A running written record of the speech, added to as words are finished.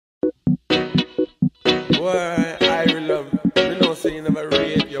Boy, I will love you. You know, so you never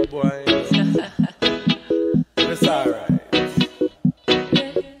rate your boy. It's alright.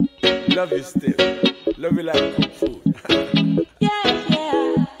 Love you still. Love you like cook food.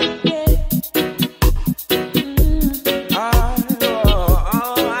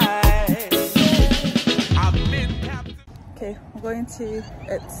 Okay, we're going to,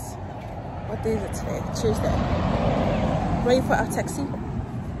 what day is it today? Tuesday. Waiting for our taxi.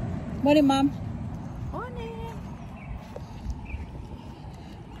 Morning, Mom. Morning.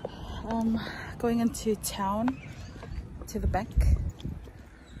 Going into town, to the bank,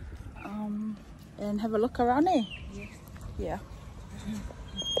 and have a look around there. Yes. Yeah.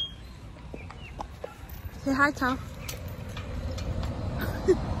 Say hi, Cal.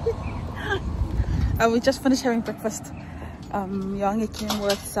 We just finished having breakfast. Young came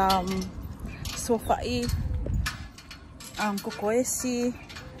with some sofai, kokoesi,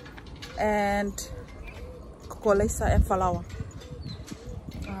 and kokolesa and falawa.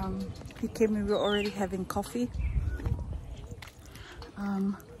 He came and we were already having coffee.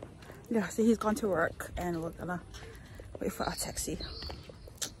 Yeah, so he's gone to work and we're gonna wait for our taxi.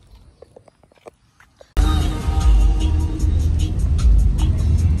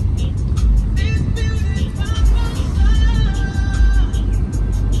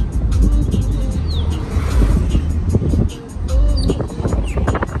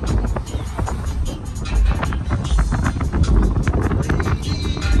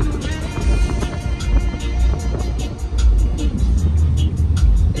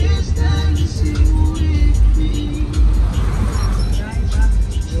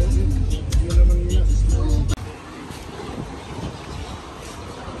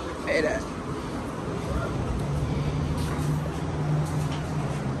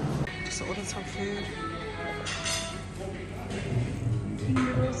 Just ordered some food.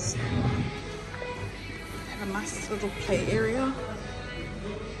 Noodles. Have a nice little play area.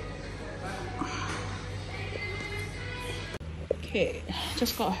 Okay,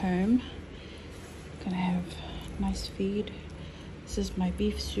 just got home. Gonna have a nice feed. This is my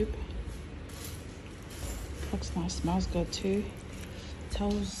beef soup. Looks nice, smells good too.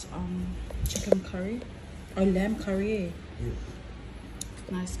 Tells chicken curry or lamb curry.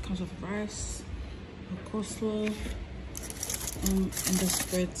 Nice, comes with rice, coleslaw, and this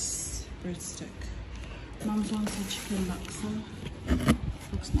breadstick. Mom's wants a chicken laksa.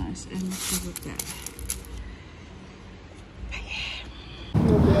 Looks nice, and good with that.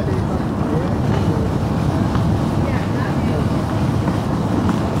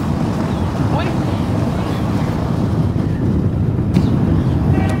 But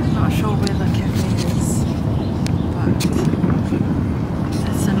not sure where the cafe is, but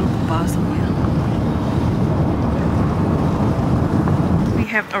it's in a little bar somewhere. We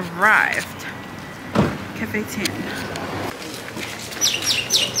have arrived. CAFE10.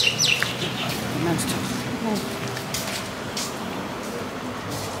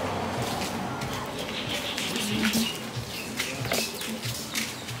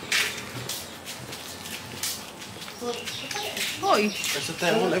 Oi! Is it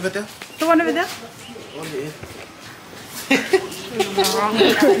that one over there? The one over there? Oh, yeah.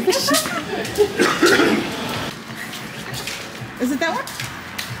 Is it that one?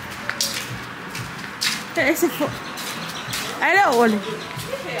 There is a foot. I know, Oli.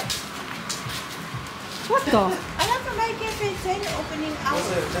 What the? I have to make CAFE10 opening hours.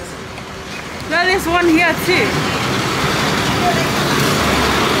 No, there's one here too.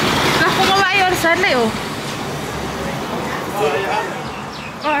 Aku mau ayo sana yo.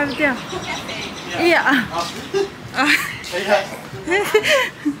 Oh, over there. Yeah.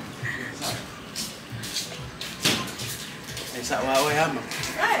 Samoa oi ama.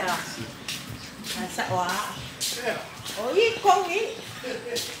 Ai. Samoa. Oi, kongi.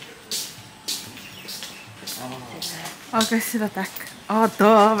 Okay, sila tak. Oh,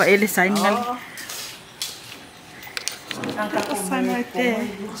 duh, ba ele sign ngali. Ang sign right there.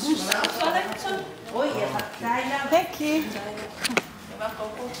 Thank you.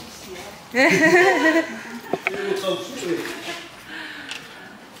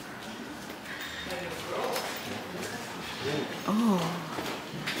 Oh,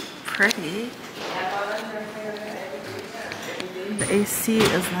 pretty. The AC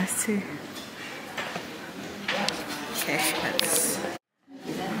is nice too. Okay, let's.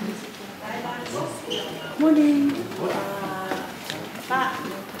 Morning.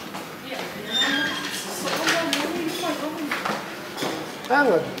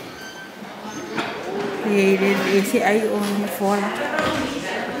 Bangun. AC ay on fall.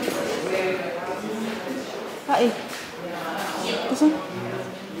 Ay. Gusto?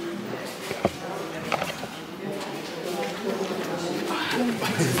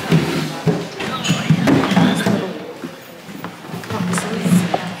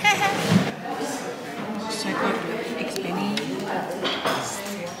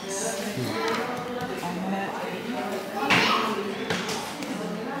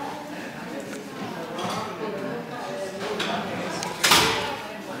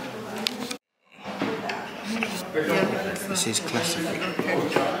 This is classic.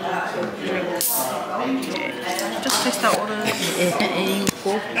 Just taste that order.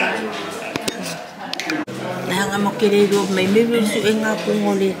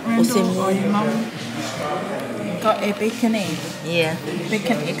 Got a bacon egg. Yeah.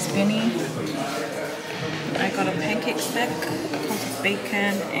 Bacon egg spinny. I got a pancake stack. Comes with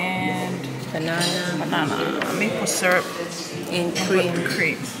bacon and banana, maple syrup, And cream.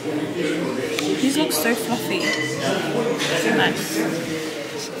 These look so fluffy. So nice.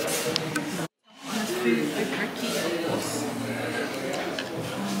 On this food, bricky, of course.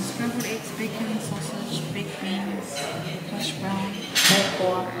 Scrambled eggs, bacon, sausage, baked beans, hash brown,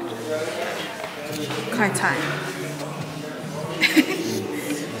 Kai Tai.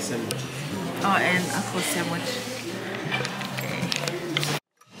 Oh, and of course sandwich. Okay.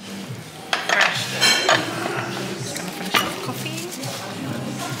 Fresh. Just gonna finish off coffee.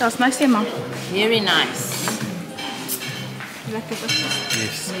 That was nice, Emma. Very nice. You like your breakfast?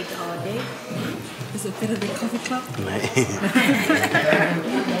 Yes. Made all day. Is it better than coffee club?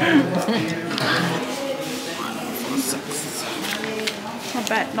 Not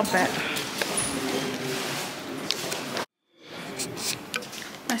bad, not bad.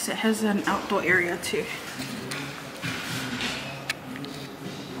 Nice, it has an outdoor area too.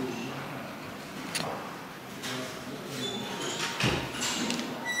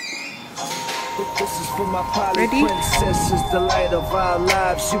 This is for my poly Ready? princesses, the light of our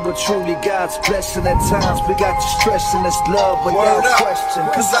lives. You were truly God's blessing. At times we got you stressing this love without question.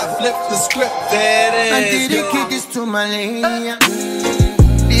 Cause I flipped the script, there it is. I dedicate this to my lady.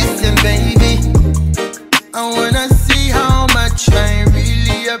 Listen, baby, I wanna see how much I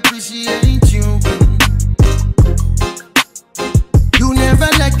really appreciate you. You never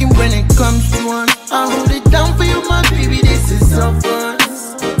like him when it comes to one. I hold it down for you, my baby, this is so fun.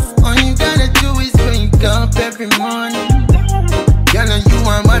 All you gotta do is wake up every morning. Girl, and you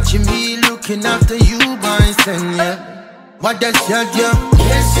are watching me, looking after you, boys, and yeah. What does your girl?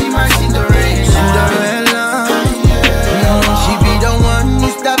 Yes, she my Cinderella. She be the one who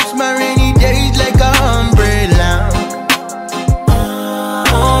stops my rainy days like an umbrella.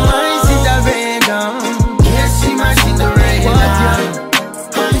 Oh, my Cinderella. Yes, she my Cinderella.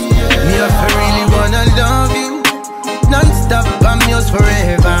 Me if I really wanna love you non-stop, I'm yours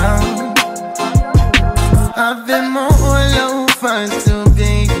forever. I've been more alone for so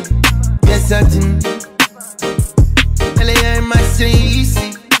big. Yes, I do. LA, my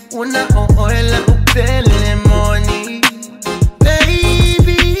city. Una oila upele money.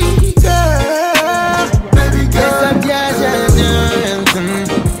 Baby girl. Yes, I'm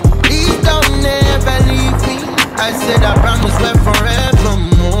please don't never leave me. I said I promise we're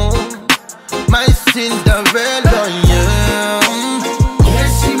forevermore. My Cinderella, yeah.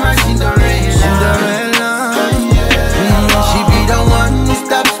 Yes, she my Cinderella. She be the one who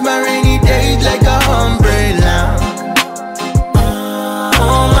stops my rainy days like an umbrella.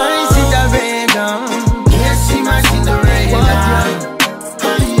 Oh, my Cinderella. Yes, she my Cinderella.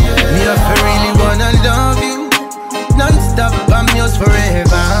 Me if I really wanna love you non-stop, I'm yours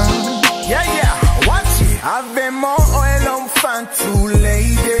forever. Yeah, watch it. I've been more oil on fan too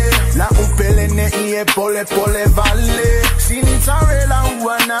lady. La upele ne iye pole vale. Sinitarela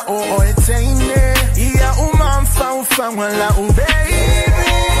uwana o etene. Iya umamfa ufangwa la baby.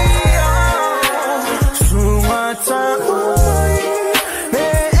 Suwata ui. Me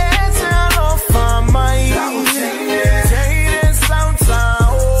etelo famai. Tayin sauta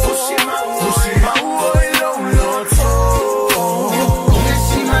o. Fushima uoilo loto. Yes,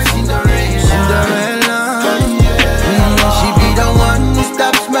 she my Cinderella. She be the one who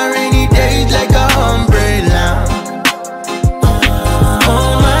stops my rainy days like an umbrella.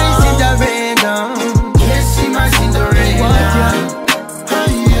 Oh, my Cinderella. Yes, she my Cinderella.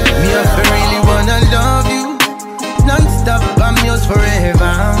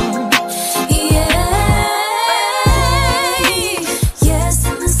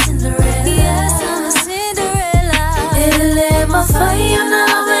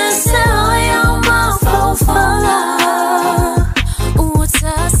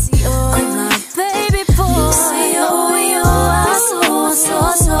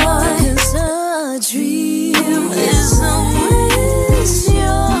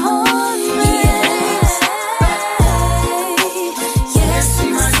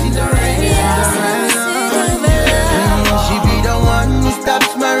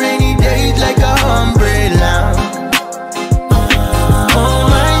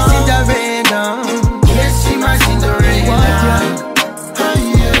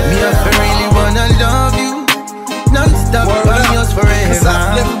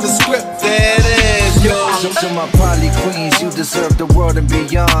 deserve the world and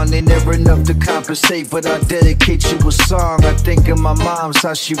beyond. Ain't never enough to compensate, but I dedicate you a song. I think of my mom's,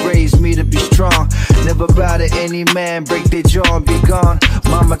 how she raised me to be strong. Never bow to any man, break their jaw and be gone.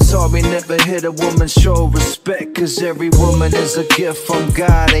 Mama taught me never hit a woman, show respect, cause every woman is a gift from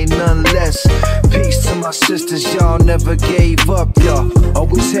God, ain't none less. Peace to my sisters, y'all never gave up, y'all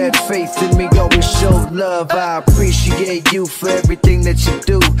always had faith in me, always showed love. I appreciate you for everything that you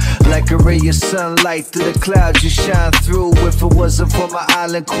do. Like a ray of sunlight through the clouds you shine through. If it wasn't for my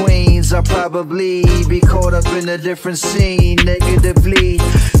island queens, I'd probably be caught up in a different scene, negatively.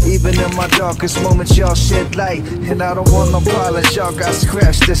 Even in my darkest moments, y'all shed light. And I don't want no problems, y'all got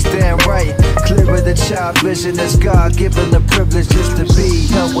scratched, that's damn right. Clearer the child vision as God given the privilege just to be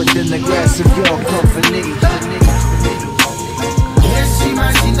held within the grass of your company. Yes, she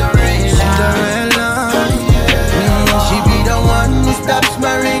my Cinderella. She be the one who stops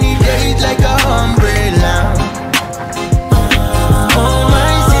my rainy days like a umbrella. Oh,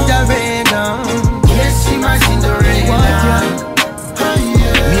 my Cinderella. Yes, she my Cinderella.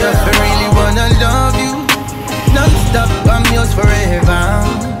 Me if I really wanna love you, non-stop, I'm yours forever.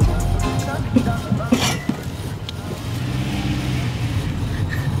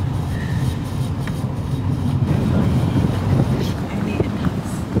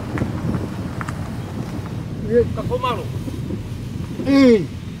 Kako malo.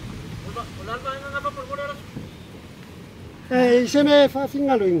 Wala ba nga ba por mora? Se me fa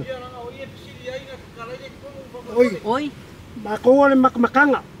fingaloin. Oi, Oi. makuha ng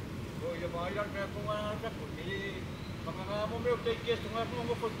makmakanga.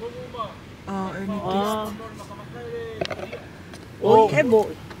 Oi, é bom.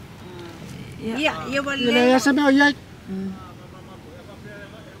 Ia wala. Nilaya sa me oyay.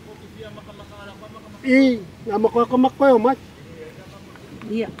 Nga makuha ko makuha mat.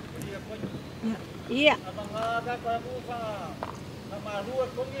 Ia. Ia.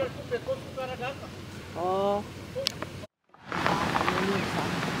 Oh.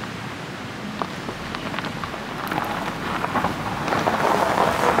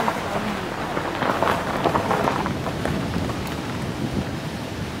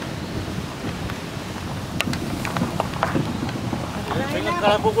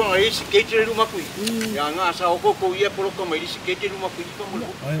 Kala ko ko ai skate rumah kui. Ya nga sa ko ko ia por ko mai skate rumah kui ko mo.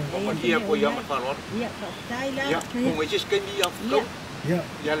 Ko dia ko ya masalor. Ia, sai lá. Ya, ko mai skate dia ko. Ya.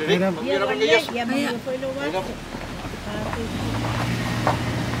 Ya le. Ia wala. Ia mai foi lo wa.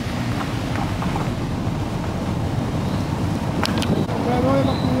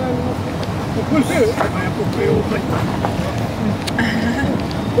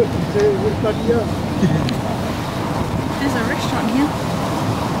 There's a restaurant here.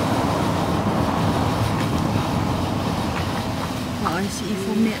 Oh, I see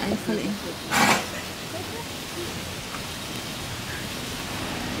for me, I fell in.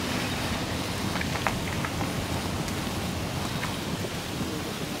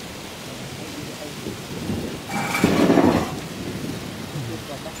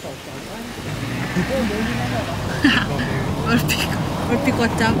 Or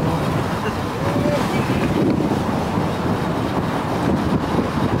picota.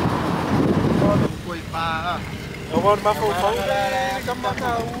 Awar ba ko fa?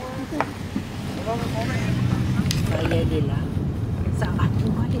 Kamata. Saya nila. Sa ato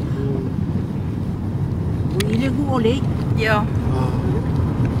ba nila? Uili ko ulit. Yeah.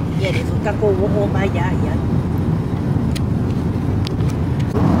 Yan, ito kako mo maya yan.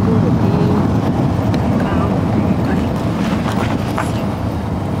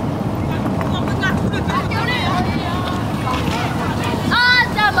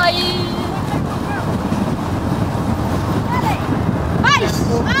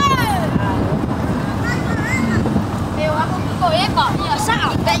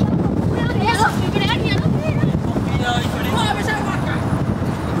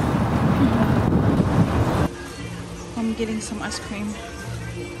 I'm getting some ice cream.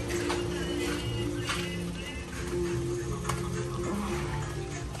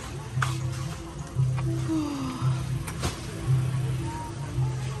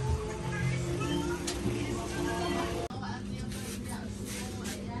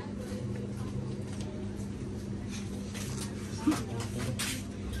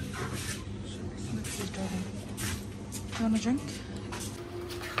 You want a drink?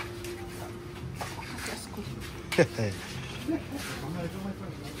 That's cool.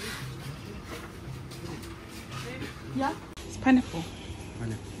 Yeah? It's pineapple.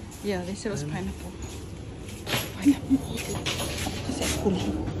 Yeah, they said it was pineapple. Pineapple. That's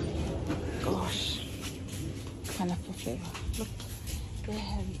cool. Gosh. Pineapple flavor. Look. They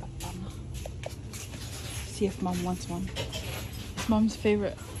have a banana. See if mom wants one. Mom's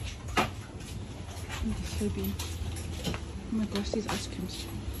favourite. Soybean. Oh my gosh, these ice creams.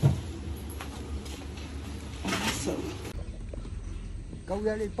 So. Kau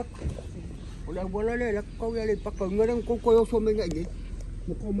ya lepak. Wala wala le kau ya lepak kau ngarang ko koyo so menga ni.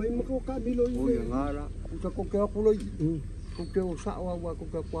 Mako may makakabilo O yun. ya ngara. Usa ko kaya ko loy. Ko kaya sa wa ko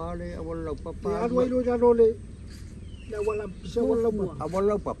kaya kwale awal papa. Ya arway lo ya role. Ya wala bisa wala mo.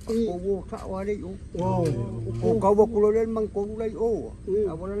 Awal papa ko wo sa wa le o. Wow. O kau wa ko le mang ko lai o.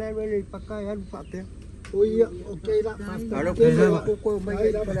 Awal le pakai an pate. Oh iya, okay lah. Kalau ko ko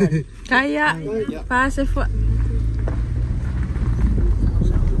mai Kaya, pase fue.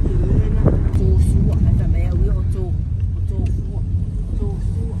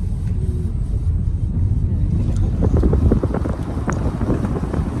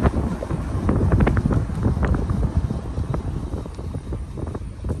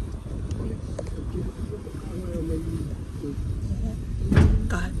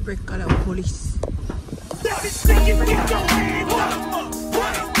 God, break out of police. Let me see you get your hands up.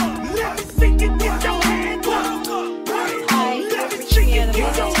 Let me see you get your hands up. Let me see you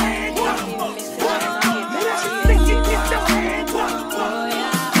get your hands up. Let me see you get your hands up.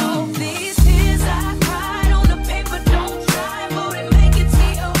 All these tears I cried on the paper, don't try, but it make it to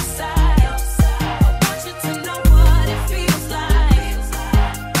your side. I want you to know what it feels like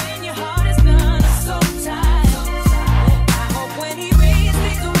when your heart is gone so tight. I hope when he reads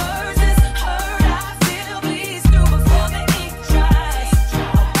these words, this hurt I feel bleeds through before the ink dries. I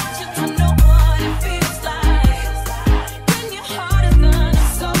want you to know what it feels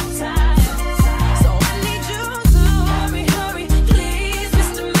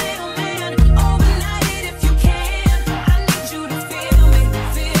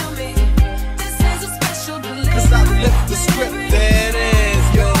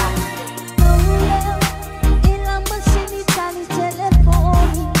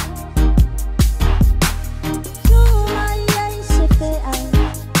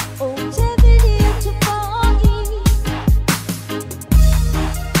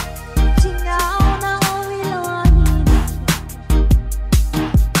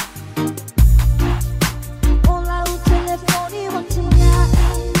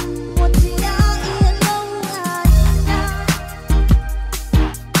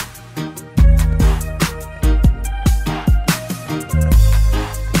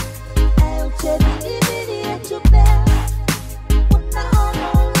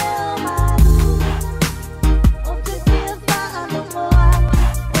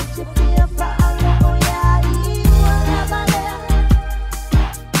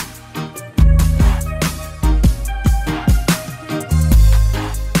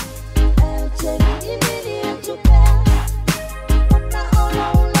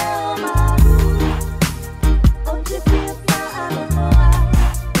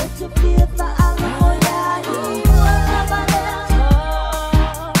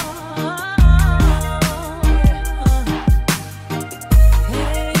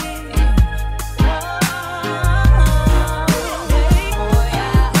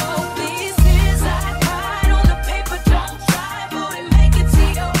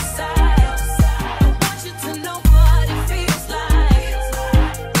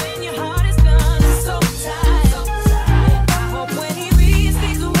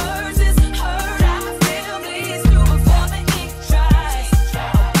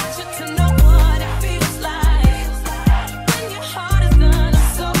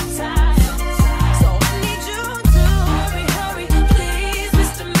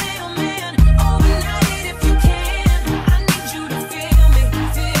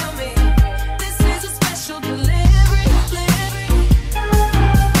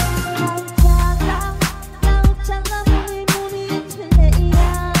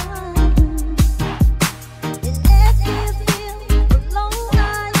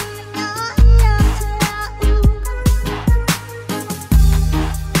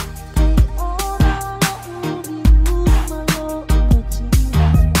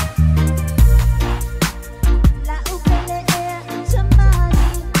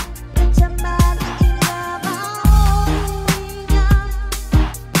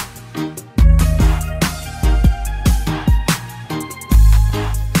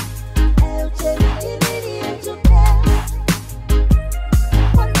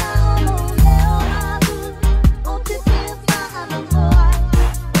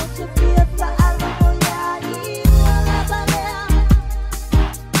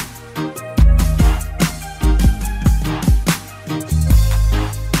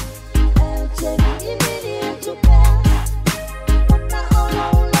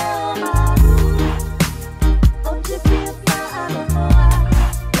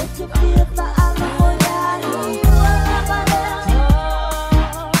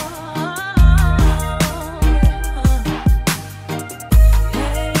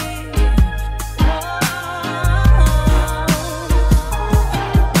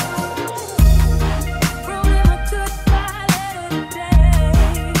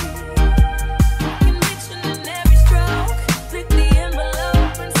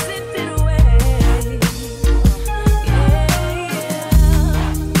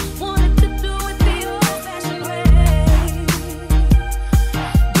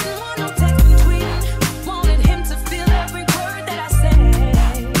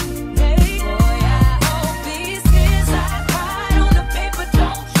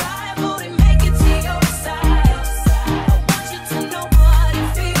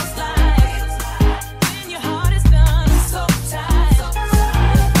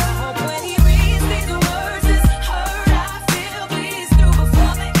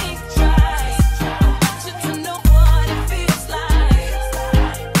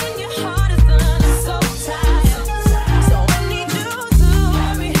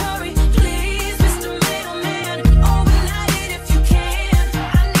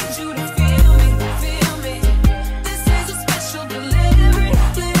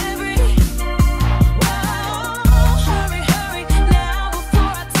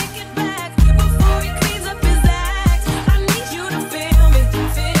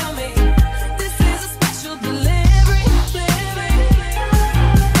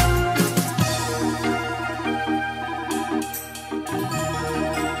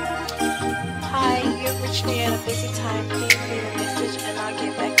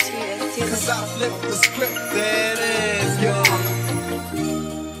I flip the script. There it is, yo.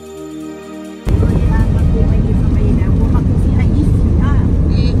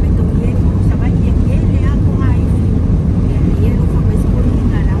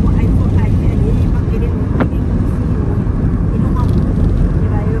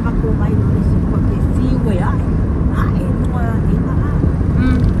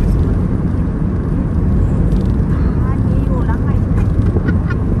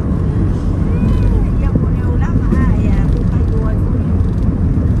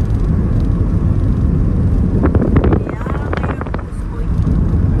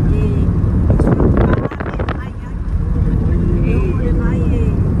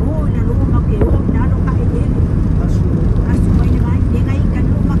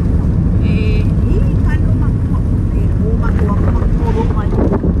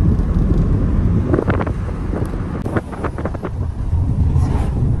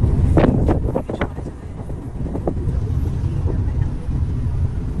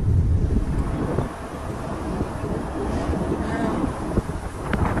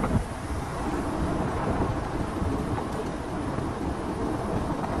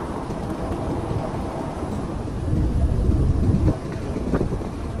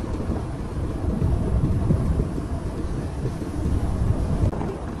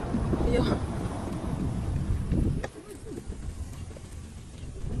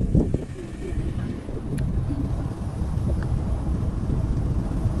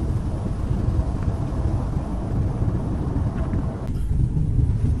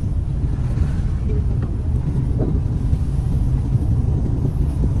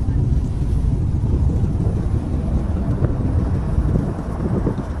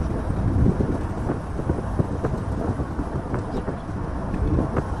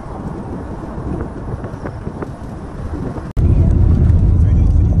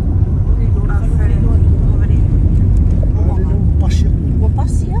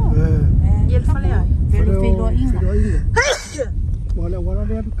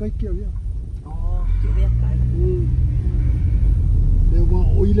 kaikkia vielä. Oh, vielä kai. Ne vaan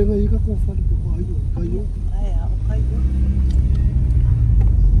oilenga ika ko fali ko ayo, kayo. Ai, kayo.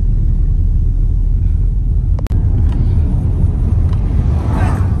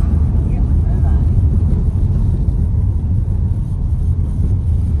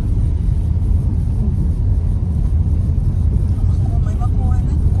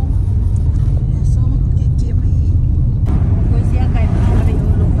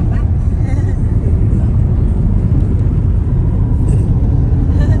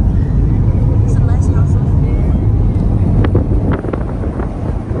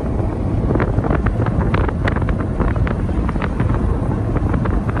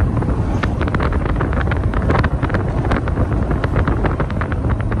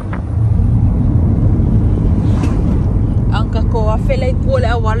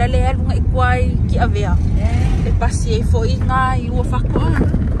 Wala le alunga ikwai ki avea. Le pasi e fo inga I ua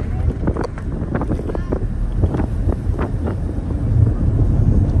whakoa.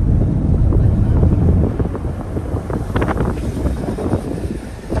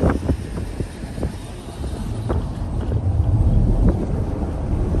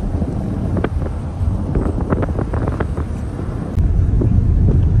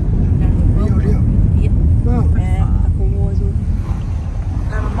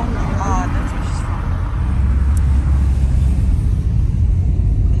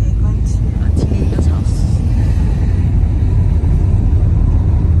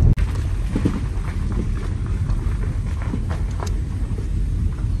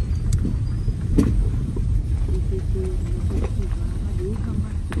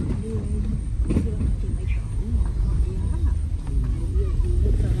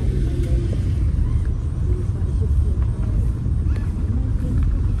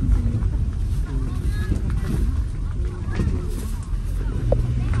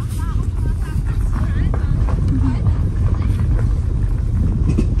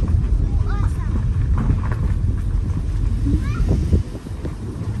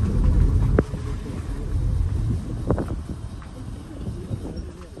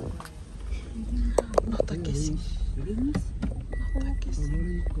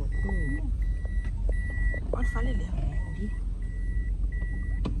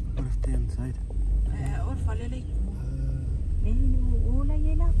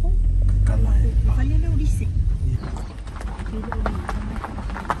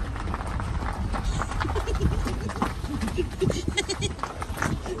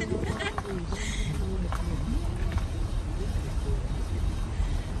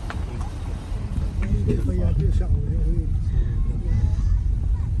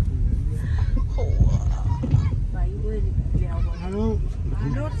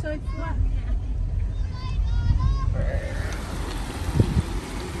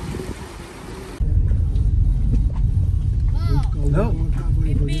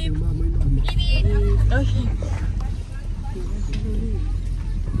 Okay.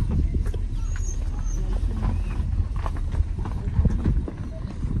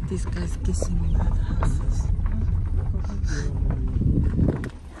 These guys kissing in other houses.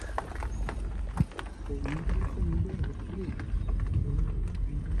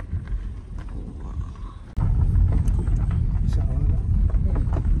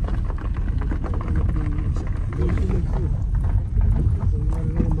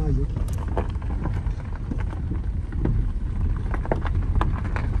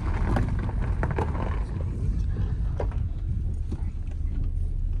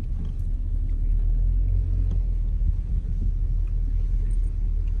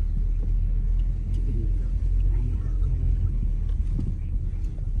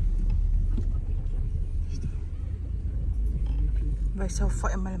 Vai ser o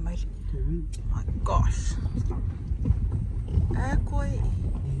foio mais. Oh my gosh. É coi.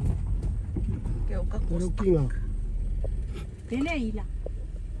 Que o que custa. Tele aí lá.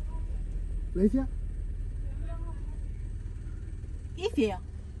 Lấy chứ. Ifia.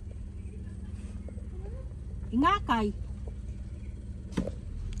 Ngã cày.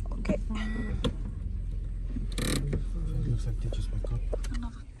 Okay. Looks like they just woke up.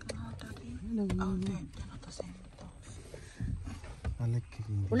 Oh, they're not the same. I like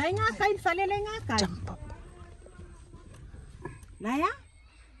kicking these. Ulay ngã cày, sale lay ngã cày. Jump up. Laya.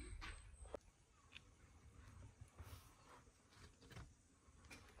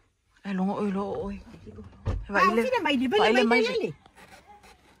 Ai longo oi lo oi. Kau sila mai di beli mai di.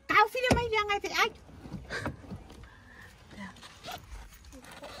 Kau sila mai di ngai ai.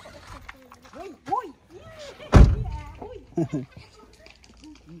 Oi, oi.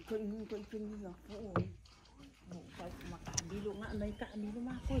 Bilo nga may ka bilo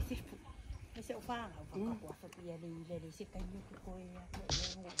ma ko si kasi ufa nga ko sa tiya le si kanyo ko ya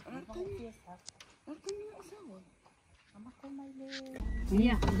ko fiesta ako ni asawa ama ko may le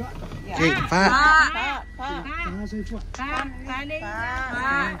iya Okay, pa. kale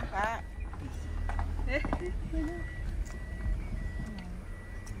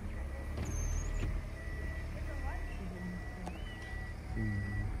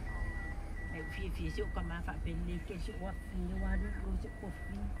Fiafia sẽ có mà phải bên đi cái sự quá phí qua đi rồi sẽ có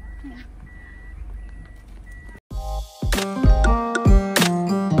phí.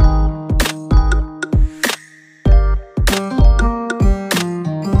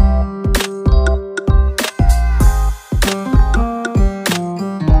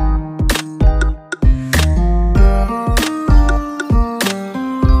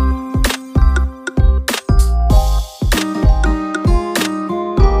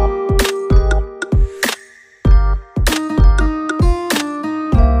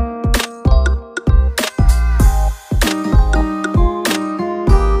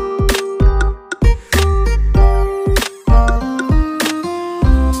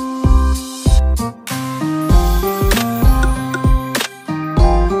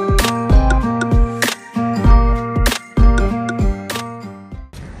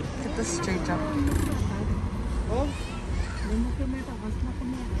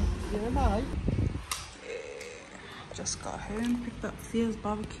 Just got home, picked up Fia's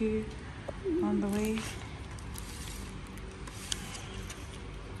barbecue on the way.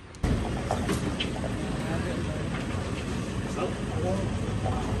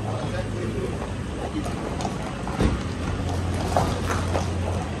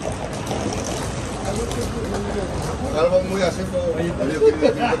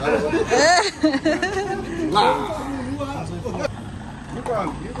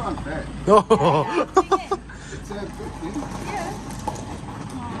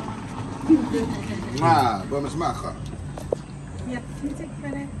 Vamos maken. Ja, niet ik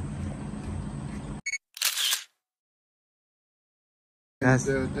ben Yes.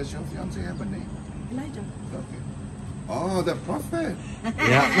 Does your fiance have a name? Elijah. Okay. Oh, the prophet.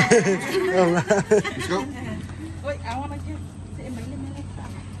 Yeah. Let's go. Wait, I want to get in my limit.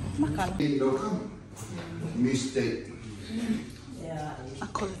 Makala. Mistake. I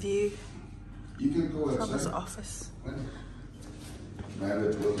call view You can go from his outside. office.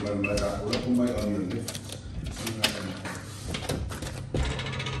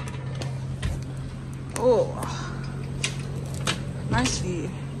 Oh, nice view.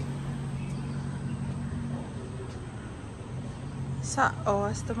 Oh,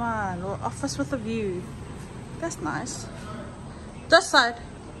 it's the man. Office with a view. That's nice. This side.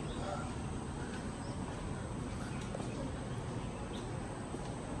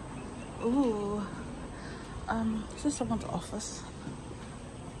 Ooh. This is someone's office.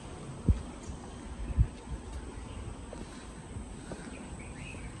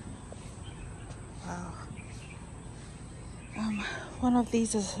 Wow. One of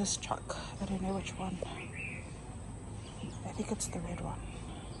these is his truck. I don't know which one. I think it's the red one.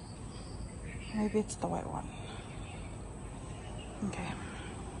 Maybe it's the white one. Okay.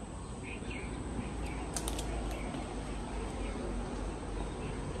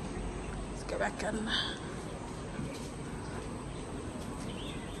 Let's go back in.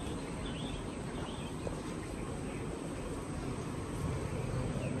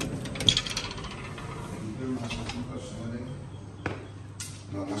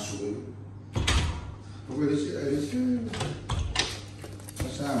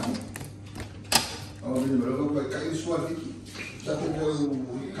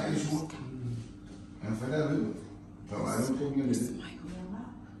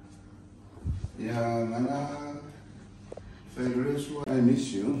 I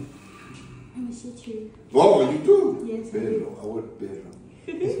miss you. I miss you too. Oh, you do? Yes. Bello, our bello.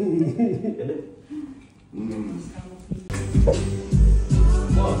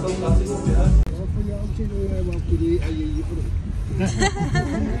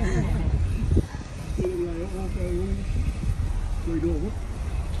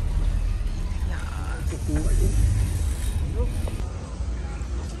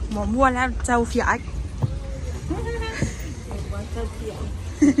 Mà mua là châu phía ách.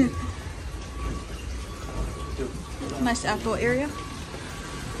 Nice outdoor area.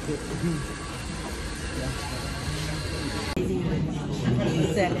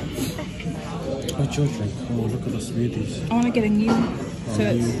 What's your drink? Oh, look at the smoothies. I want to get a new, so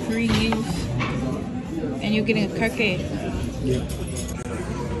it's 3 news, and you're getting a Coke. Yeah.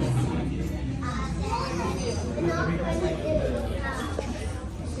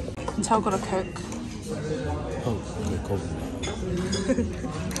 And Tal got a Coke. Oh, okay, cool.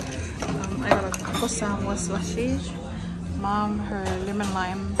 I got a Coco Samoa slushy. Mom, her lemon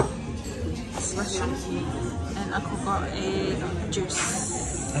lime slushy. And Uncle got a juice.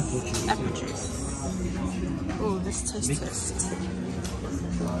 Apple juice. Oh, this tastes tasty.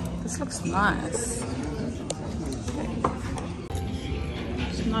 This looks nice.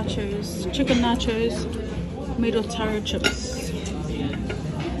 Nachos, chicken nachos made of taro chips.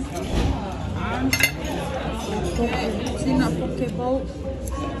 Peanut poke bowl.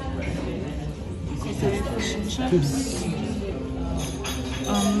 Fish and chips.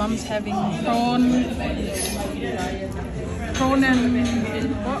 Mum's having prawn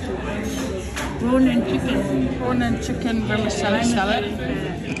and chicken vermicelli salad.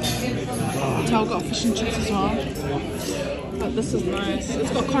 Tal got fish and chips as well. But this is nice.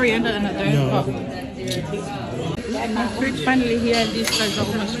 It's got coriander in it though. But my food's finally here. These guys are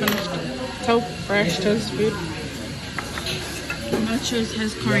almost finished. Tal brushed his food. Nachos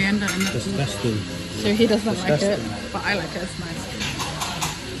has coriander in it. Disgusting. So he doesn't like it, but I like it. It's nice.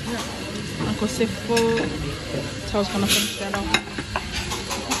 Yeah. Uncle Sifo. Tal's gonna finish that off.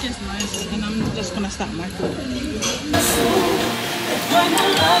 Which is nice, and I'm just gonna start my food.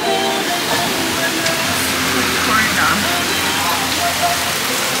 Coriander.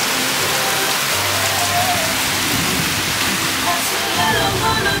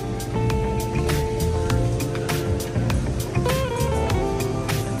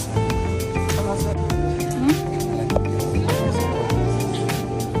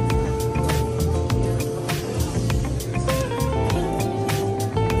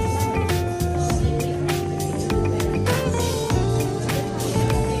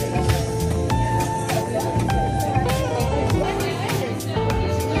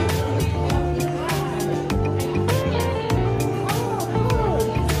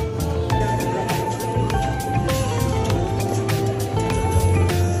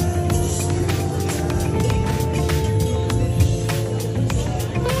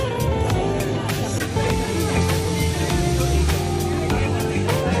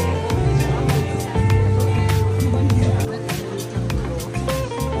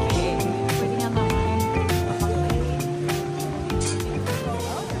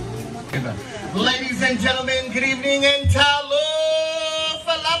 Ladies and gentlemen, good evening and talo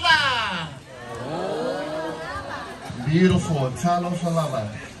falava. Beautiful, talo falava.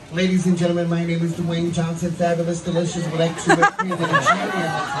 Ladies and gentlemen, my name is Dwayne Johnson, fabulous, delicious, with extra cream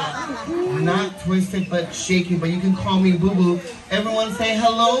and not twisted but shaky, but you can call me Boo Boo. Everyone say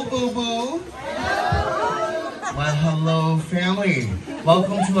hello, Boo Boo. Well, hello, family.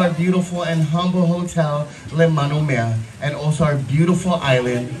 Welcome to our beautiful and humble hotel, Manumea, and also our beautiful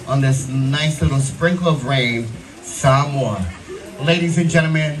island on this nice little sprinkle of rain, Samoa. Ladies and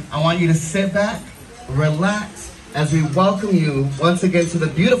gentlemen, I want you to sit back, relax, as we welcome you once again to the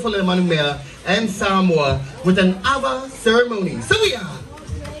beautiful Manumea and Samoa with an Ava ceremony. So we are.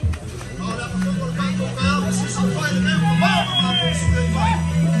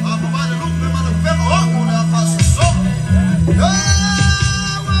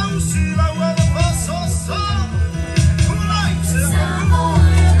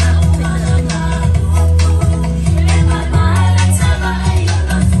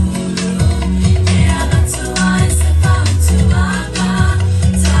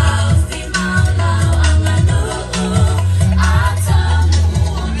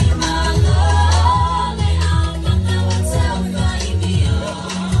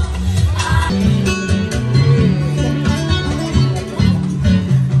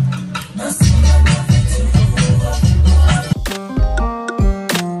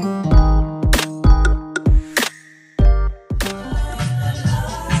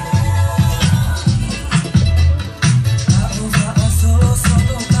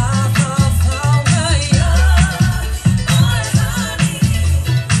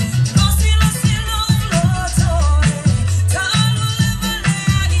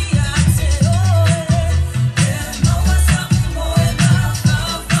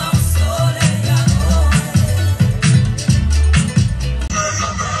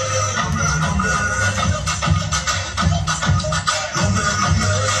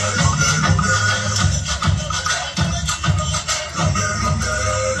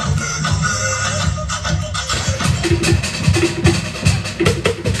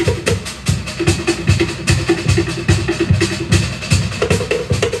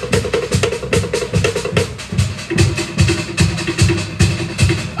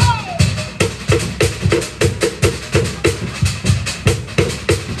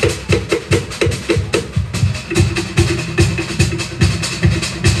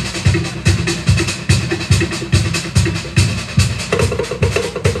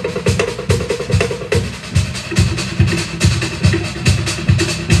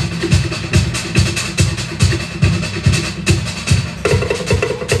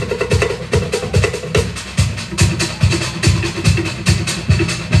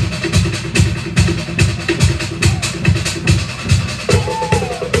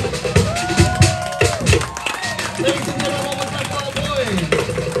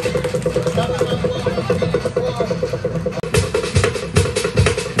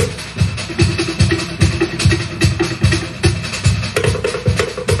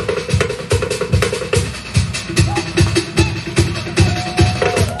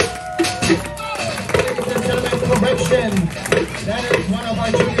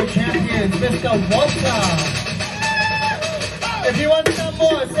 She wants some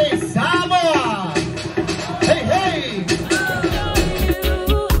more. Say, sigh.